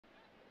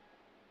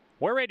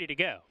We're ready to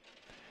go.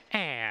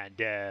 And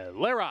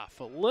they're off.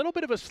 A little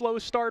bit of a slow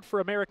start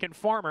for American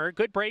Farmer.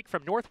 Good break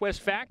from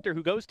Northwest Factor,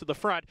 who goes to the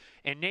front.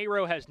 And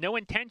Nero has no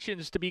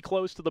intentions to be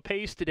close to the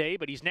pace today,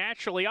 but he's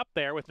naturally up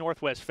there with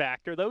Northwest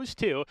Factor. Those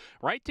two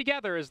right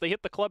together as they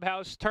hit the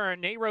clubhouse turn.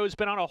 Nero's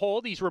been on a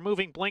hold. He's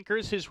removing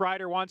blinkers. His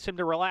rider wants him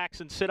to relax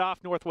and sit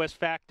off Northwest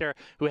Factor,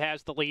 who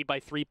has the lead by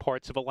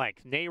 3/4 of a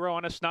length. Nero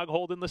on a snug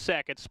hold in the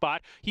second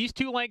spot. He's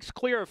 2 lengths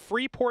clear of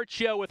Freeport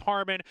Joe with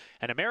Harmon.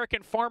 And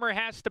American Farmer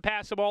has to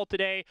pass him all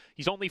today.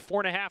 He's only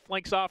 4.5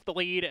 lengths off the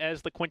lead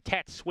as the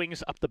quintet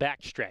swings up the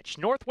backstretch.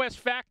 Northwest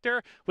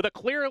Factor with a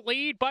clear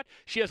lead, but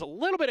she has a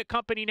little bit of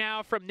company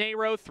now from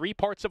Nero,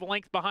 3/4 of a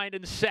length behind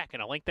in second.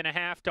 1.5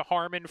 lengths to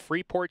Harmon,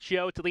 Freeport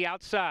Joe to the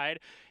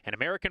outside, and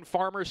American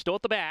Farmer still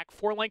at the back,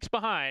 4 lengths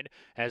behind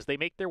as they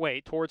make their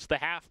way towards the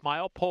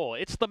half-mile pole.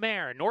 It's the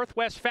mare,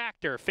 Northwest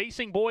Factor,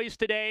 facing boys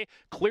today,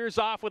 clears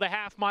off with a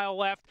half-mile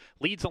left,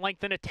 leads 1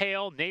 length and a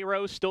tail.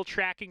 Nero still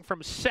tracking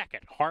from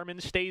second.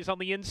 Harmon stays on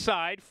the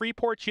inside.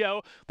 Freeport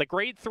Joe, the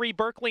Grade 3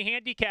 Berkeley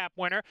handicap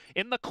winner,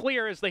 in the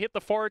clear as they hit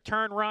the forward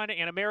turn run,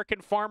 and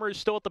American Farmer is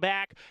still at the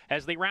back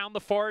as they round the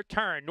forward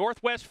turn.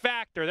 Northwest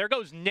Factor, there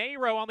goes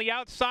Nero on the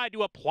outside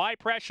to apply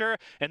pressure,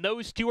 and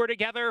those two are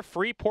together.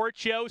 Freeport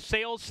Joe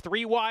sails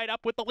 3 wide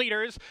up with the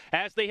leaders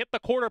as they hit the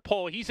quarter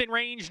pole. He's in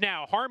range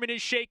now. Harmon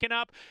is shaken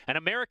up, and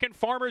American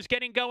Farmer's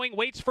getting going,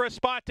 waits for a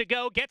spot to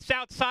go, gets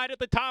outside at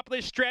the top of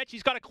the stretch.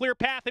 He's got a clear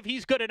path if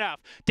he's good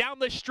enough. Down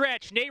the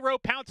stretch, Nero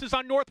pounces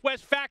on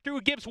Northwest Factor,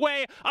 who gives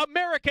way.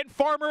 American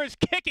Farmer is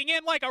kicking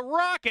in like a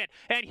rocket,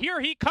 and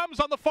here he comes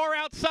on the far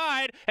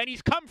outside, and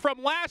he's come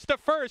from last to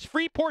first.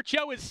 Freeport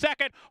Joe is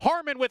second,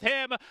 Harmon with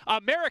him.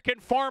 American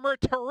Farmer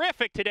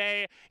terrific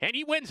today, and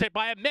he wins it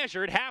by a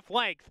measured half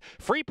length.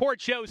 Freeport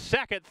Joe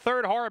second,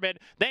 third Harmon,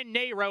 then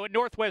Nero and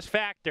Northwest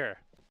Factor.